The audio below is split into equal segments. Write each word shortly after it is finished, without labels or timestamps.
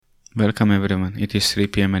Welcome everyone, it is 3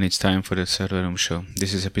 p.m. and it's time for the Server Room Show.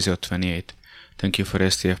 This is episode 28. Thank you for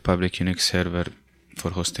STF Public Unix Server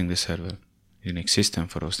for hosting the server, Unix system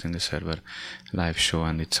for hosting the server live show,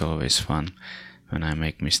 and it's always fun when I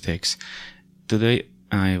make mistakes. Today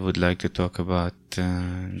I would like to talk about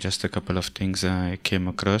just a couple of things I came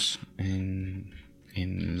across in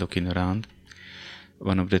looking around.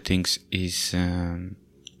 One of the things is,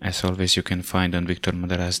 as always, you can find on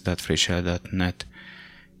victormadaras.freeshell.net.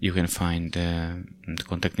 You can find the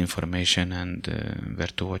contact information and where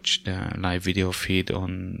to watch the live video feed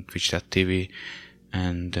on twitch.tv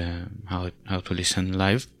and how to listen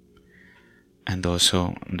live, and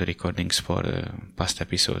also the recordings for past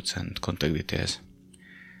episodes and contact details.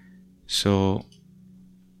 So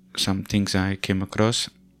some things I came across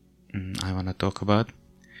I want to talk about.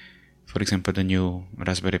 For example, the new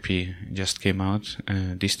Raspberry Pi just came out,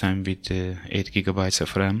 this time with 8 GB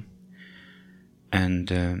of RAM.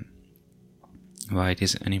 And why it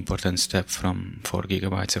is an important step from 4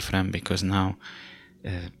 GB of RAM, because now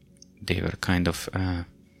they were kind of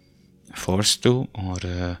forced to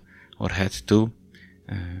or had to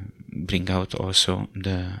bring out also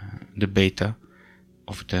the beta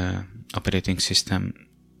of the operating system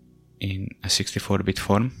in a 64-bit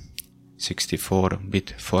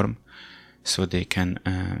form, so they can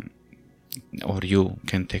or you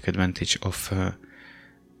can take advantage of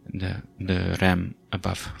the RAM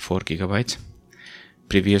above 4 GB.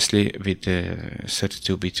 Previously, with the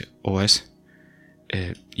 32-bit OS,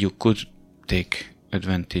 you could take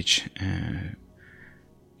advantage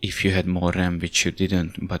if you had more RAM, which you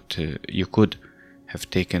didn't, but you could have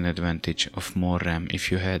taken advantage of more RAM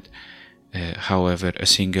if you had. However, a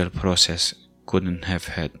single process couldn't have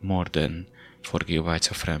had more than 4 GB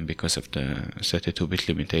of RAM because of the 32-bit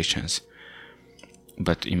limitations.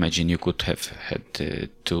 But imagine you could have had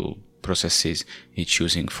two processes, each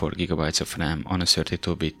using 4 GB of RAM on a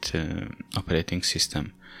 32-bit operating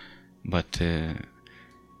system. But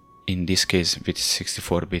in this case, with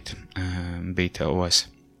 64-bit beta OS,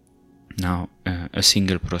 now a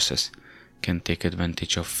single process can take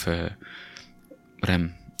advantage of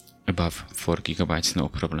RAM above 4 GB, no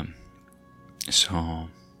problem. So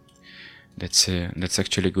that's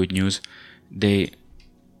actually good news. They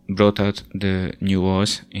brought out the new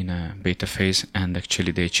OS in a beta phase, and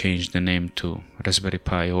actually they changed the name to Raspberry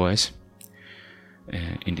Pi OS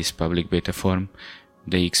in this public beta form.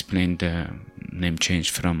 They explained the name change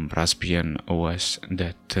from Raspbian OS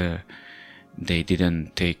that they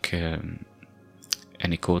didn't take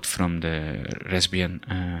any code from the Raspbian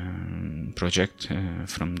project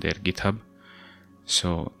from their GitHub,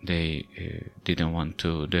 so they didn't want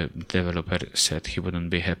to. The developer said he wouldn't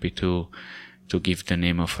be happy to give the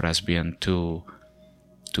name of Raspbian to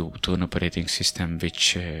an operating system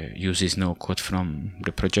which uses no code from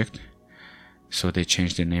the project. So they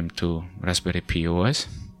changed the name to Raspberry Pi OS,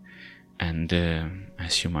 and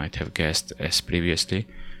as you might have guessed, as previously,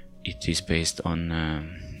 it is based on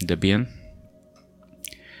Debian.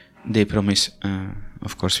 They promise,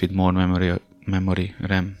 of course, with more memory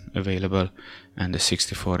RAM available and the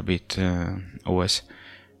 64-bit OS,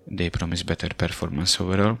 they promise better performance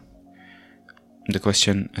overall. The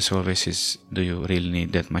question, as always, is: do you really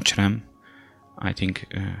need that much RAM? I think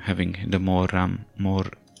having the more RAM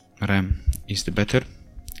is the better.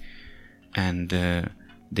 And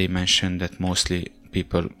they mentioned that mostly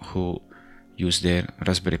people who use their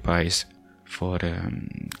Raspberry Pis for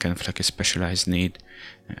kind of like a specialized need,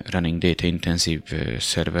 running data-intensive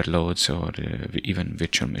server loads or even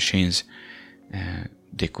virtual machines,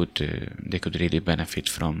 they could really benefit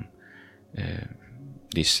from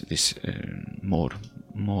this more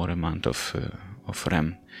amount of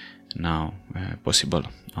RAM now possible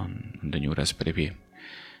on the new Raspberry Pi.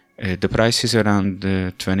 The price is around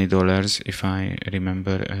 $20, if I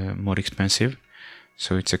remember, more expensive.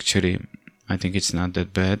 So it's actually, I think it's not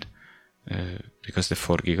that bad, because the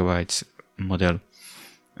 4 GB model,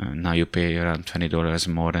 now you pay around $20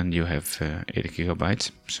 more and you have 8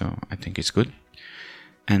 GB. So I think it's good.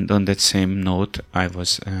 And on that same note, I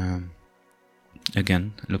was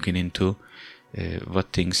again looking into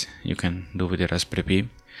what things you can do with the Raspberry Pi,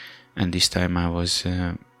 and this time I was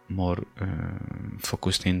more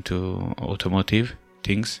focused into automotive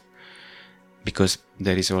things, because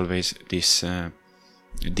there is always this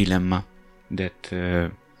dilemma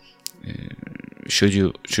that should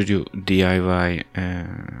you DIY,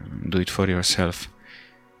 do it for yourself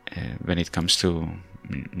when it comes to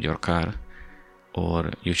your car,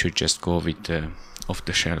 or you should just go with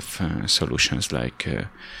off-the-shelf solutions like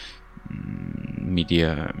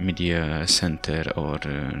media center or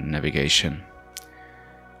navigation.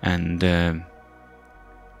 And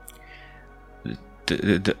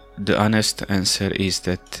the honest answer is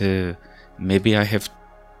that maybe I have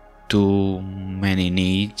too many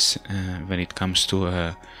needs when it comes to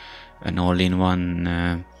an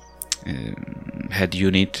all-in-one head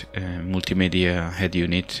unit, multimedia head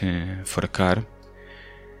unit for a car.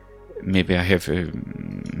 Maybe I have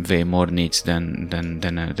way more needs than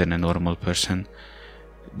a normal person,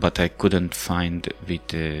 but I couldn't find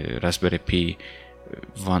with Raspberry Pi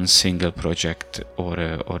one single project or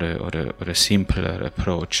a simpler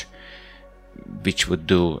approach which would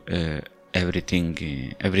do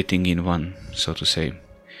everything in one, so to say.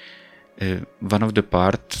 One of the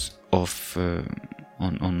parts of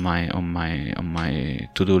on my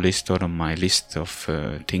to-do list, or on my list of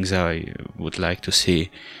things I would like to see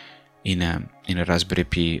in a Raspberry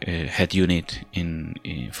Pi head unit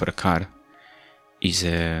for a car is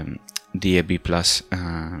a DAB Plus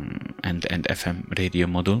and FM radio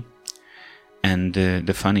module. And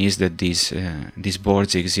the fun is that these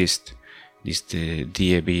boards exist. These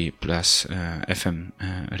DAB Plus FM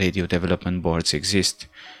radio development boards exist,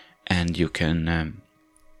 and you can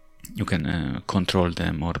control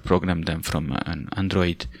them or program them from an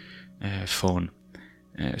Android phone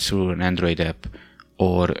through an Android app,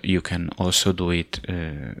 or you can also do it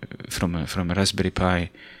from a Raspberry Pi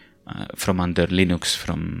from under Linux,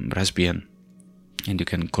 from Raspbian, and you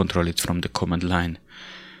can control it from the command line.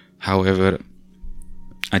 However,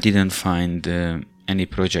 I didn't find any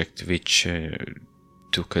project which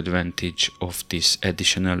took advantage of this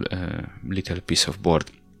additional little piece of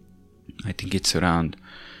board. I think it's around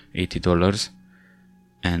 $80,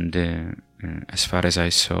 and as far as I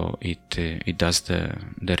saw, it does the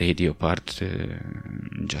radio part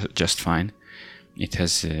just fine. It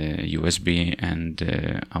has USB and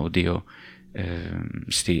audio,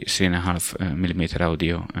 3.5 millimeter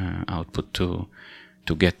audio output to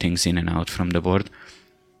get things in and out from the board.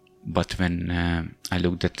 But when I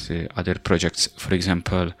looked at other projects, for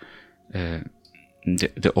example, the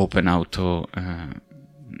OpenAuto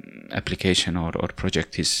application or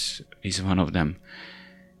project is one of them,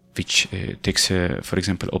 which takes for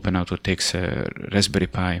example, OpenAuto takes a Raspberry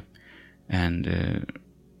Pi, and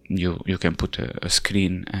you can put a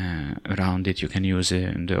screen around it. You can use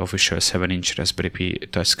the official 7-inch Raspberry Pi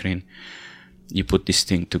touchscreen. You put this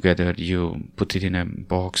thing together, you put it in a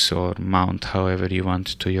box or mount however you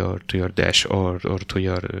want to your dash or to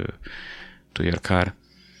your car,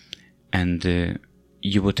 and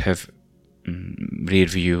you would have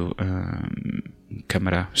Rearview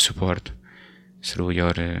camera support through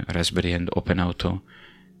your Raspberry and OpenAuto.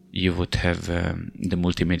 You would have the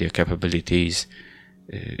multimedia capabilities,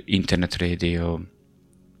 internet radio.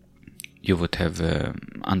 You would have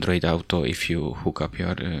Android Auto if you hook up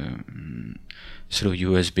your through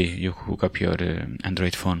USB. You hook up your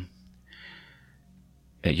Android phone.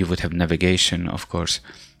 You would have navigation, of course.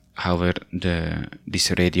 However,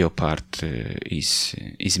 this radio part is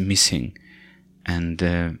missing, and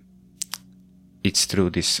it's through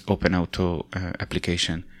this OpenAuto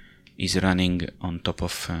application is running on top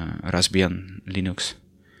of Raspbian Linux,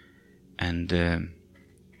 and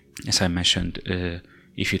as I mentioned,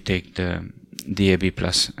 if you take the DAB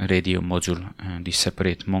Plus radio module, the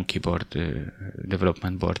separate monkey board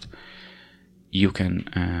development board, you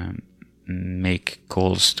can make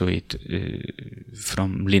calls to it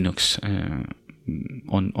from Linux,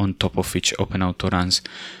 on top of which OpenAuto runs.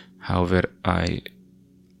 However, I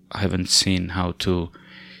haven't seen how to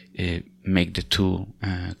make the two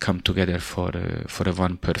come together for a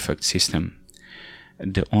one perfect system.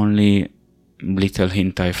 The only little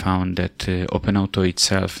hint I found that OpenAuto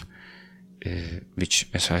itself, which,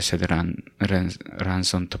 as I said,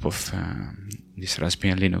 runs on top of this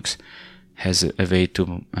Raspbian Linux, has a way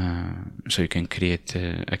to so you can create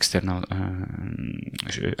external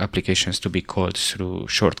applications to be called through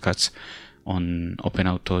shortcuts on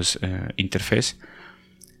OpenAuto's interface.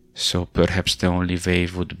 So perhaps the only way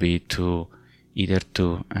would be to either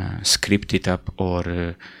to script it up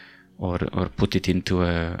or put it into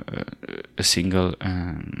a single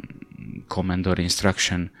command or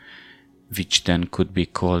instruction, which then could be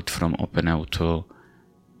called from OpenAuto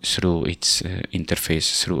through its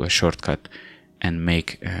interface through a shortcut, and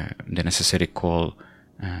make the necessary call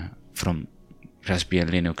from Raspbian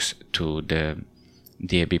Linux to the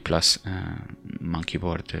DAB Plus monkey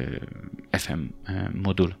board FM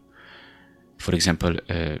module. For example,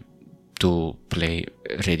 to play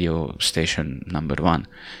radio station number 1,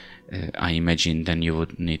 I imagine then you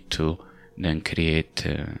would need to then create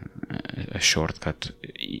a shortcut,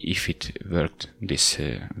 if it worked this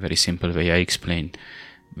very simple way I explained,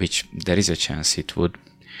 which there is a chance it would.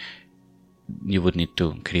 You would need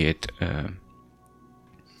to create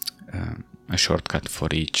a a shortcut for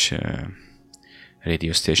each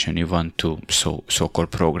radio station you want to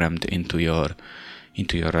so-called programmed into your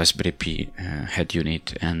Raspberry Pi head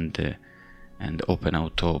unit and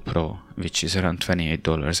OpenAuto Pro, which is around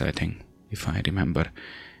 $28, I think, if I remember,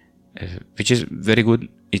 which is very good.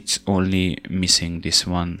 It's only missing this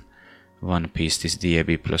one piece, this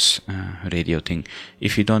DAB Plus radio thing.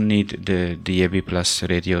 If you don't need the DAB Plus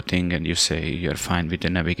radio thing and you say you're fine with the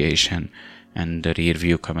navigation and the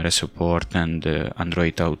Rearview Camera support and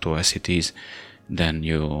Android Auto as it is, then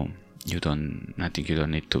I think you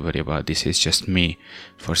don't need to worry about this. It's just me,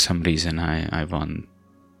 for some reason I want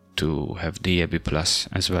to have DAB Plus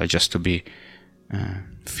as well, just to be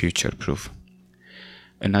future proof.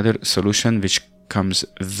 Another solution which comes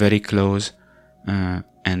very close,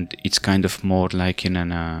 and it's kind of more like in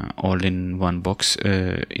an all-in-one box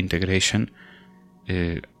integration,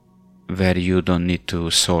 where you don't need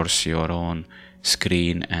to source your own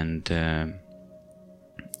screen and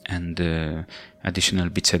additional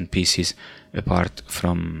bits and pieces apart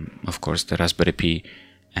from, of course, the Raspberry Pi.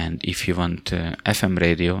 And if you want FM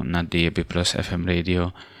radio, not DAB Plus, FM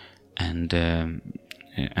radio, and an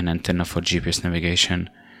antenna for GPS navigation,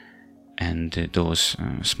 and those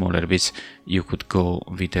smaller bits, you could go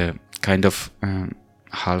with a kind of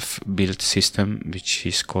half-built system which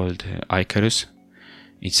is called I-Carus.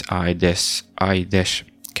 It's i-carus.com.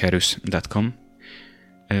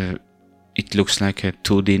 It looks like a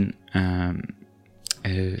 2D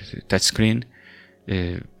touchscreen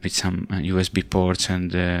with some USB ports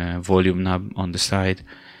and volume knob on the side,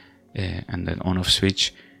 and an on-off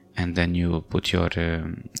switch, and then you put your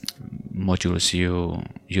modules you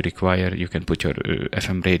require. You can put your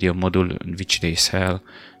FM radio module, which they sell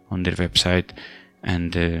on their website,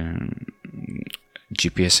 and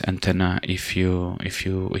GPS antenna if you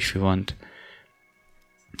want.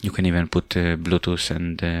 You can even put Bluetooth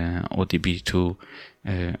and ODB2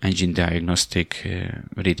 engine diagnostic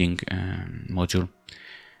reading module,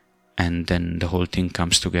 and then the whole thing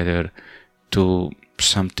comes together to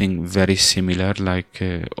something very similar like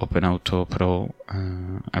OpenAuto Pro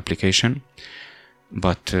application,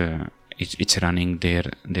 but it's running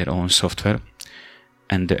their own software.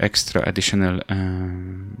 And the extra additional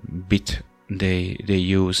bit they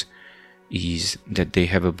use is that they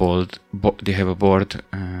have a board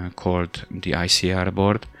called the ICR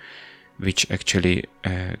board, which actually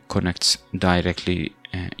connects directly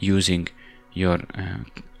using your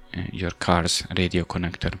car's radio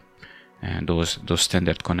connector, and those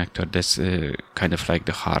standard connector. That's kind of like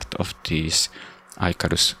the heart of this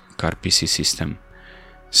I-Carus car PC system.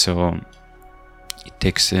 So it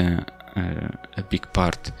takes a big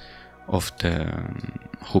part of the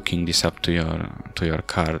hooking this up to your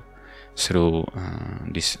car through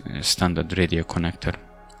this standard radio connector.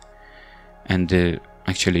 And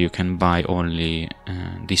actually you can buy only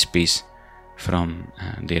this piece from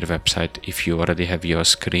their website if you already have your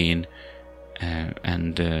screen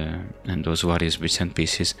and those various bits and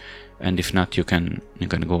pieces. And if not, you can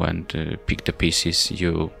go and pick the pieces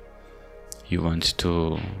you want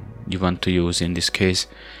to use. In this case,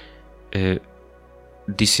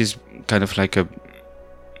 this is kind of like a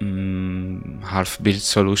half-built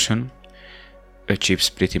solution, achieves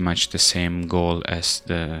pretty much the same goal as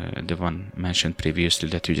the one mentioned previously,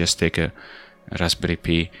 that you just take a Raspberry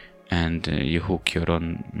Pi and you hook your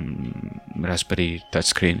own Raspberry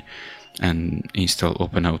touchscreen and install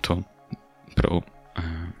OpenAuto Pro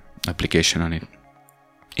application on it.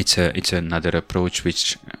 It's another approach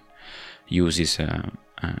which uses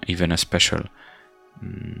even a special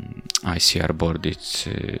ICR board. It's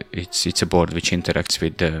a board which interacts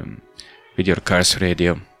with your car's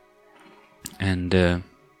radio. And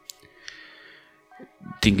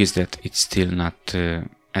thing is that it's still not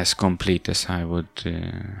as complete as I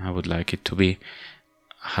would like it to be.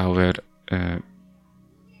 However,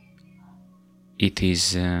 it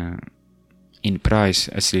is in price,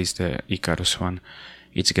 at least the I-Carus one,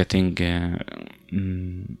 it's getting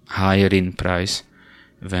higher in price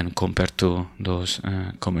when compared to those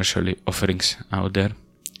commercially offerings out there.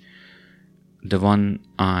 The one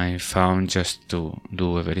I found, just to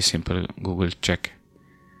do a very simple Google check,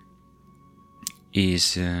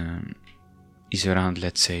 is around,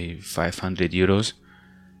 let's say, 500 euros,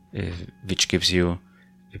 which gives you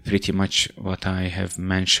pretty much what I have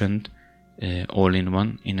mentioned, all in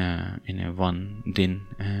one, in a one DIN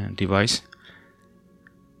device,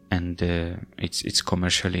 and it's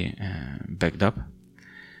commercially backed up.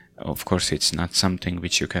 Of course, it's not something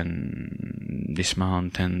which you can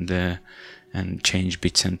dismount and change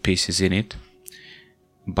bits and pieces in it,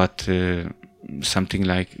 but something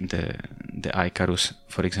like the I-Carus,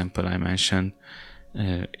 for example, I mentioned,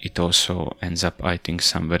 it also ends up, I think,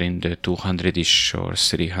 somewhere in the 200-ish or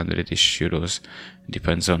 300-ish euros.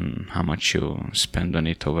 Depends on how much you spend on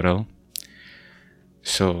it overall.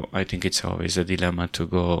 So I think it's always a dilemma to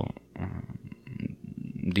go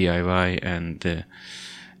DIY and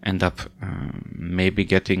end up maybe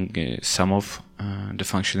getting some of the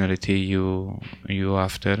functionality you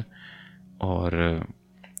after, or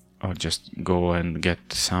just go and get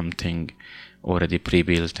something already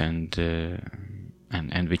pre-built and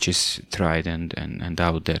which is tried and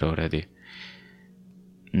out there already,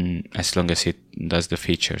 as long as it does the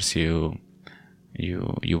features you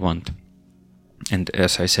want. And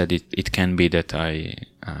as I said, it can be that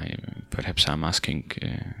perhaps I'm asking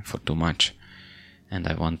for too much, and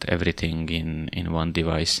I want everything in one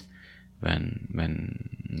device, when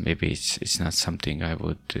maybe it's not something I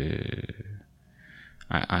would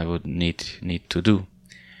need to do.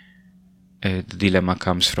 The dilemma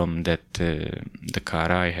comes from that the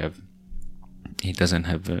car I have, it doesn't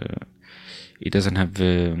have the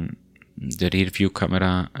rear view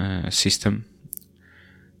camera system.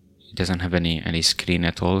 It doesn't have any screen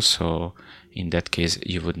at all. So in that case,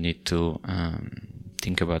 you would need to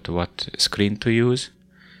think about what screen to use.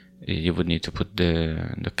 You would need to put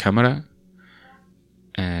the camera.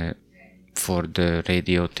 For the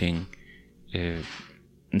radio thing,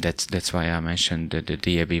 that's why I mentioned the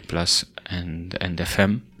DAB Plus and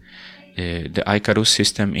FM. The I-Carus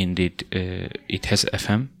system, indeed, it has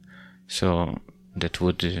FM, so that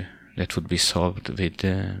would be solved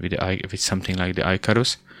with something like the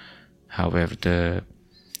I-Carus. However, the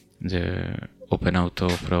OpenAuto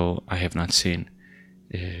Pro, I have not seen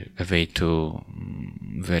a way to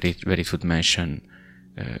where it would mention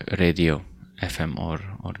radio, FM or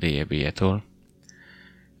DAB at all.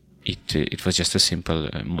 It was just a simple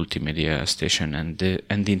multimedia station and the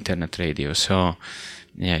internet radio. So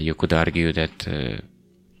yeah, you could argue that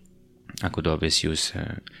I could always use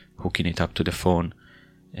hooking it up to the phone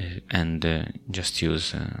and just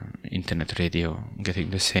use internet radio,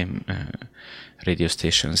 getting the same radio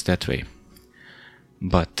stations that way.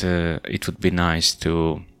 But it would be nice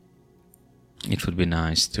to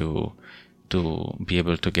be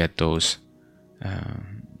able to get those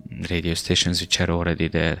radio stations which are already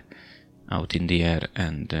there out in the air,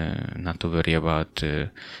 and not to worry about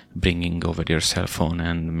bringing over your cell phone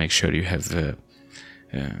and make sure you have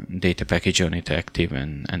data package on it active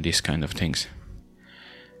and these kind of things.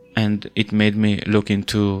 And it made me look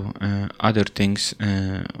into other things,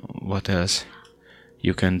 what else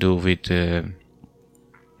you can do with the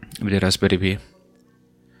Raspberry Pi,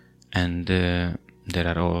 and there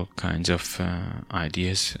are all kinds of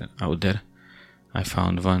ideas out there. I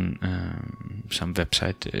found one, some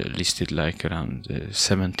website listed like around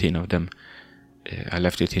 17 of them. I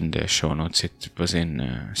left it in the show notes. It was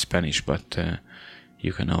in Spanish, but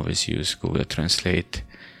you can always use Google Translate.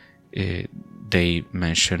 They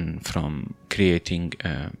mention from creating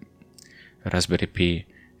a Raspberry Pi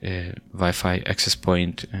Wi-Fi access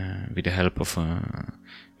point with the help of a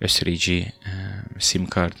 3G SIM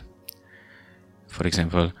card, for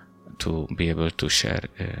example, to be able to share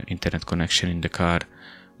internet connection in the car,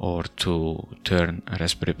 or to turn a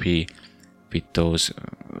Raspberry Pi with those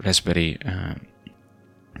Raspberry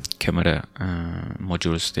camera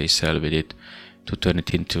modules they sell with it, to turn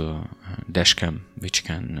it into a dash cam which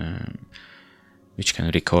can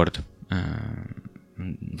record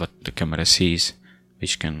what the camera sees,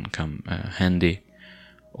 which can come handy,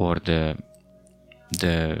 or the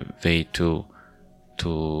way to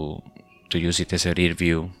use it as a rear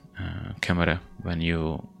view camera when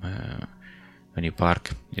you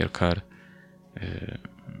park your car.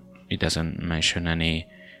 It doesn't mention any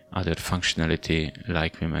other functionality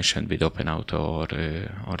like we mentioned with OpenAuto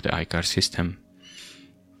or the I-Carus system.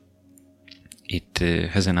 It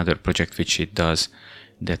has another project which it does,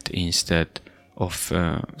 that instead of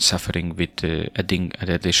suffering with adding an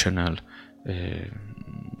additional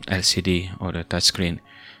LCD or a touchscreen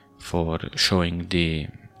for showing the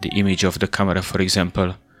image of the camera, for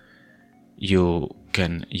example, you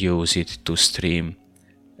can use it to stream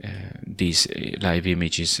these live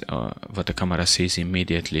images, what the camera sees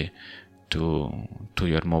immediately, to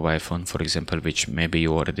your mobile phone, for example, which maybe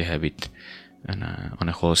you already have it on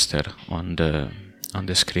a holster on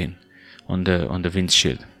the screen, on the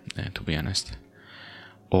windshield, to be honest.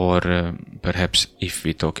 Or perhaps if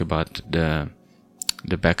we talk about the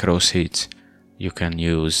back row seats, you can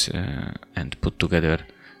use and put together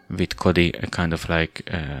with Kodi a kind of like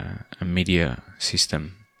a media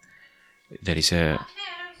system. There is a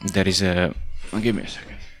give me a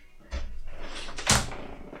second.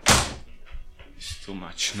 It's too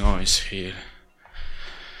much noise here.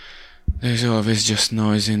 There's always just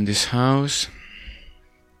noise in this house.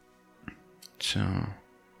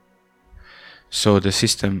 So the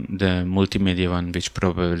system, the multimedia one, which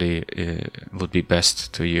probably would be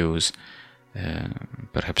best to use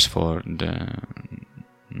perhaps for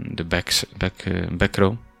the back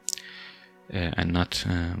row and not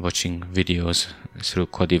watching videos through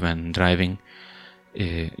Kodi when driving.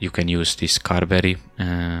 You can use this Carberry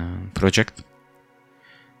project,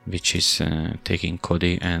 which is taking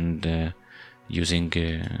Kodi and using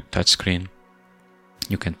touchscreen.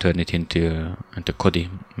 You can turn it into Kodi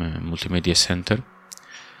multimedia center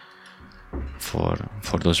for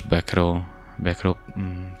those back row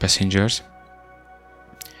passengers,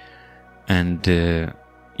 and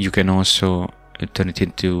you can also turn it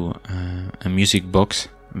into a music box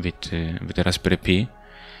with a Raspberry Pi.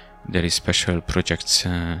 There is special projects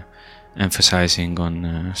emphasizing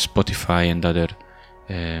on Spotify and other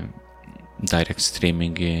direct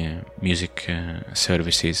streaming music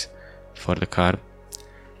services for the car,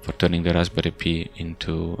 for turning the Raspberry Pi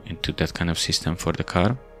into that kind of system for the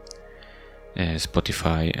car,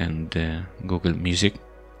 Spotify and Google Music.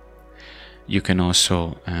 You can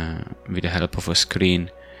also, with the help of a screen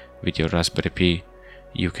with your Raspberry Pi,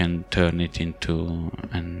 you can turn it into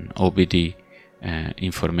an OBD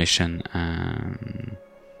information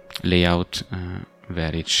layout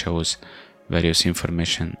where it shows various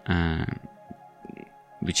information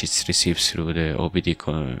which is received through the OBD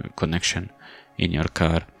connection in your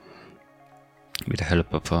car with the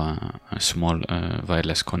help of a small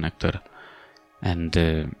wireless connector, and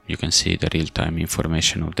you can see the real-time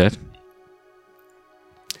information of that.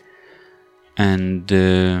 And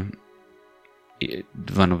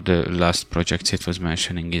one of the last projects it was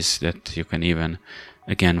mentioning is that you can even,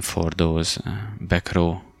 again for those back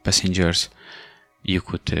row passengers, you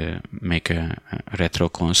could make a retro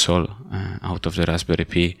console out of the Raspberry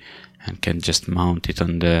Pi and can just mount it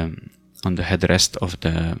on the headrest of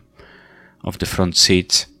the front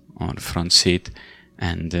seats or front seat,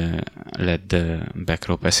 and let the back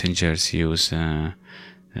row passengers use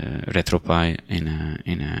RetroPie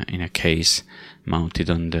in a case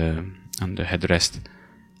mounted on the headrest,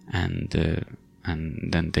 and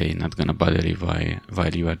then they're not gonna bother you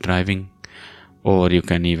while you are driving. Or you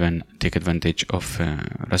can even take advantage of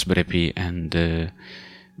Raspberry Pi and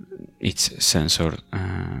its sensor,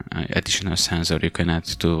 additional sensor you can add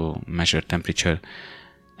to measure temperature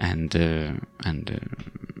and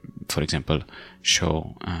for example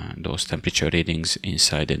show those temperature readings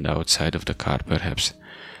inside and outside of the car perhaps.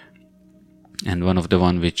 And one of the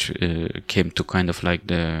one which came to kind of like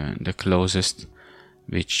the closest,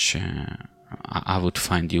 which I would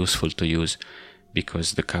find useful to use,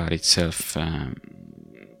 because the car itself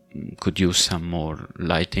could use some more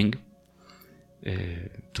lighting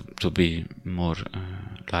to be more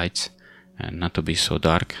lights and not to be so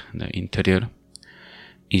dark, the interior,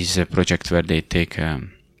 is a project where they take a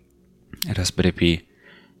Raspberry Pi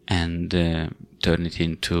and turn it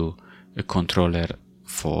into a controller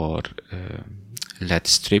for LED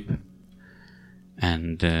strip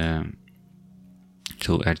and to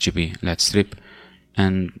RGB LED strip,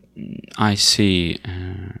 and I see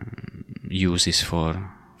uses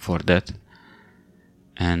for that,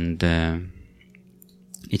 and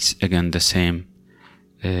it's again the same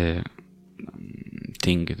thing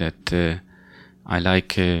that I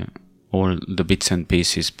like all the bits and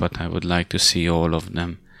pieces, but I would like to see all of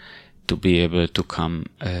them to be able to come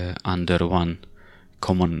under one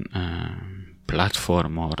common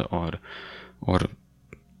platform or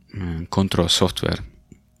control software,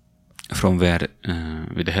 from where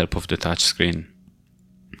with the help of the touchscreen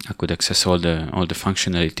I could access all the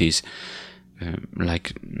functionalities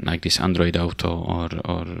like this Android Auto or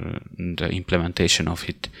the implementation of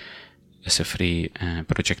it as a free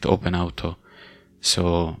project OpenAuto.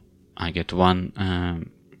 So I get one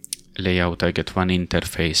layout, I get one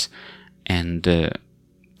interface, and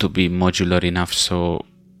to be modular enough so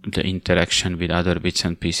the interaction with other bits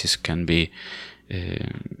and pieces can be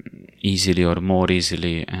easily or more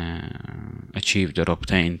easily achieved or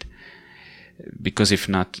obtained. Because if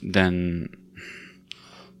not, then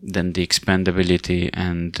the expandability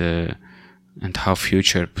and how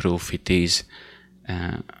future proof it is,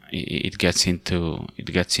 it gets into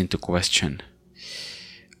question.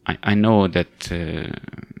 I know that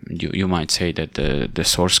you might say that the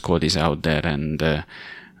source code is out there and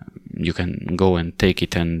you can go and take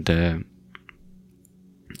it and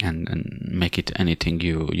make it anything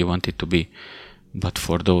you want it to be. But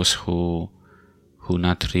for those who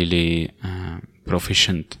not really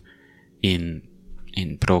proficient in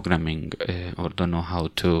programming or don't know how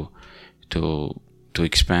to to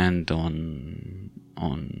expand on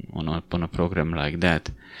a program like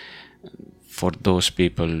that. For those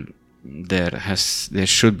people, there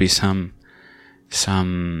should be some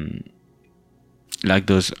like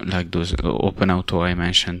those OpenAuto I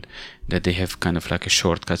mentioned, that they have kind of like a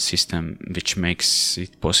shortcut system which makes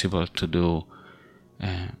it possible to do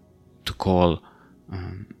to call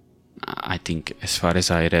I think, as far as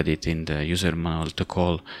I read it in the user manual, to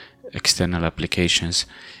call external applications.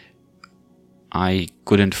 I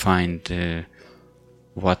couldn't find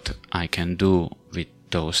what I can do with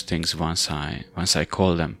those things once I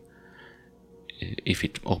call them. If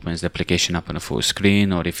it opens the application up on a full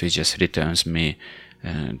screen, or if it just returns me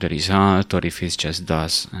the result, or if it just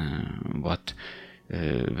does what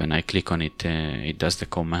when I click on it, it does the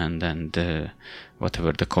command, and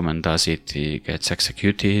whatever the command does, it gets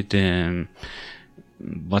executed.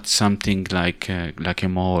 But something like a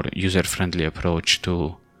more user-friendly approach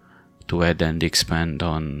to add and expand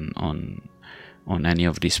on any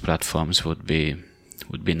of these platforms would be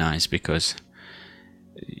nice, because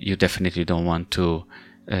you definitely don't want to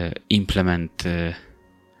implement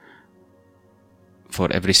for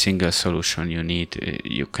every single solution you need.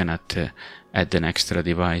 You cannot add an extra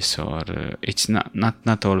device, or it's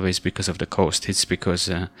not always because of the cost. It's because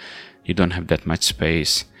you don't have that much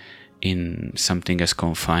space in something as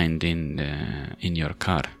confined in your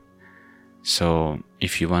car. So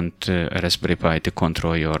if you want a Raspberry Pi to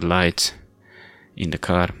control your lights in the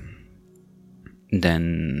car,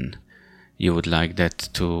 then you would like that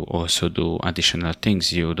to also do additional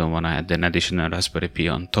things. You don't want to add an additional Raspberry Pi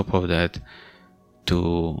on top of that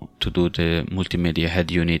to do the multimedia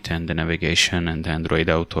head unit and the navigation and the Android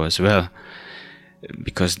Auto as well,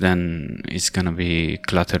 because then it's gonna be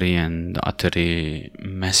cluttery and utterly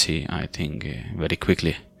messy, I think, very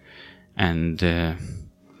quickly. And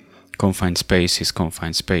confined space is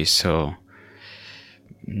confined space, so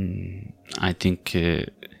I think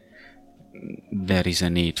there is a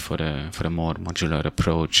need for a more modular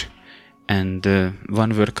approach. And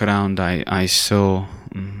one workaround I saw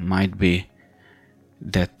might be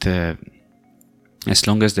that as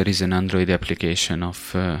long as there is an Android application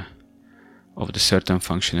of the certain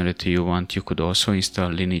functionality you want, you could also install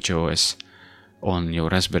Lineage OS on your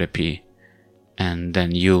Raspberry Pi, and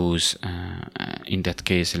then use, in that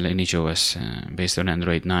case, Lineage OS based on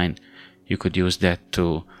Android 9. You could use that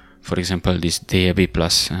to, for example, this DAB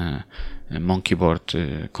Plus monkey board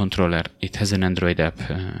controller. It has an Android app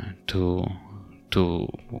to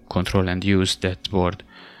control and use that board.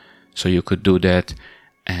 So you could do that.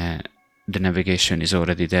 The navigation is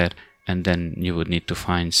already there, and then you would need to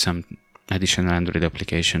find some additional Android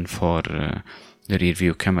application for the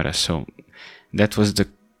Rearview Camera. So that was the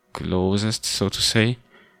closest, so to say,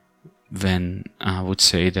 when I would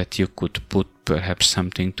say that you could put perhaps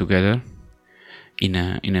something together in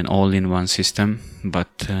an all-in-one system.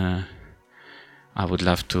 But I would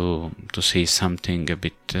love to see something a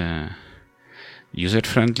bit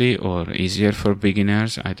user-friendly or easier for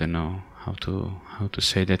beginners. I don't know how to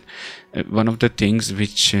say that. One of the things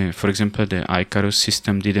which, for example, the I-Carus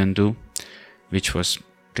system didn't do, which was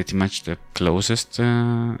pretty much the closest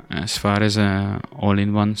as far as a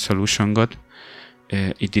all-in-one solution got,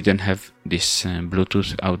 it didn't have this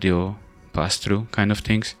Bluetooth audio pass-through kind of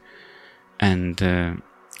things. And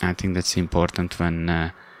I think that's important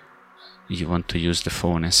when you want to use the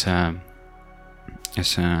phone as a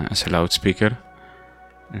loudspeaker,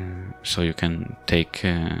 so you can take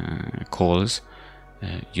calls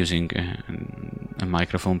using a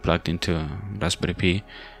microphone plugged into a Raspberry Pi,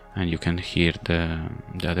 and you can hear the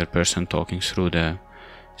other person talking through the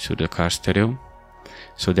car stereo.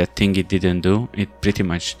 So that thing it didn't do, it pretty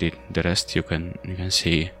much did the rest. You can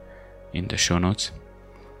see in the show notes.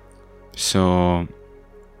 So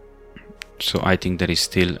I think there is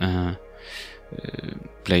still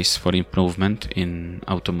place for improvement in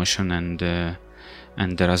Automotion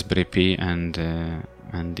and the Raspberry Pi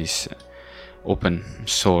and this open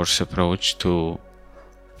source approach to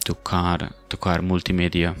car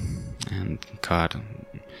multimedia and car,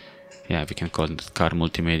 yeah, we can call it car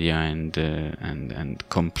multimedia and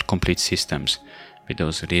complete systems with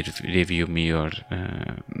those review mirror,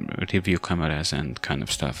 review cameras and kind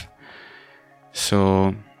of stuff.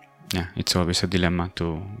 So yeah, it's always a dilemma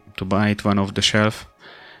to buy it one off the shelf,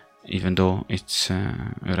 even though it's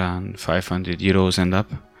around 500 euros and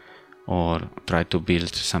up, or try to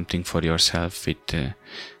build something for yourself with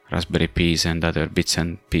Raspberry Pis and other bits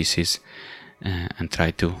and pieces, and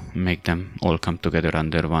try to make them all come together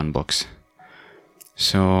under one box.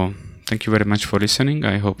 So thank you very much for listening.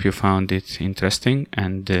 I hope you found it interesting,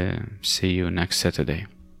 and see you next Saturday.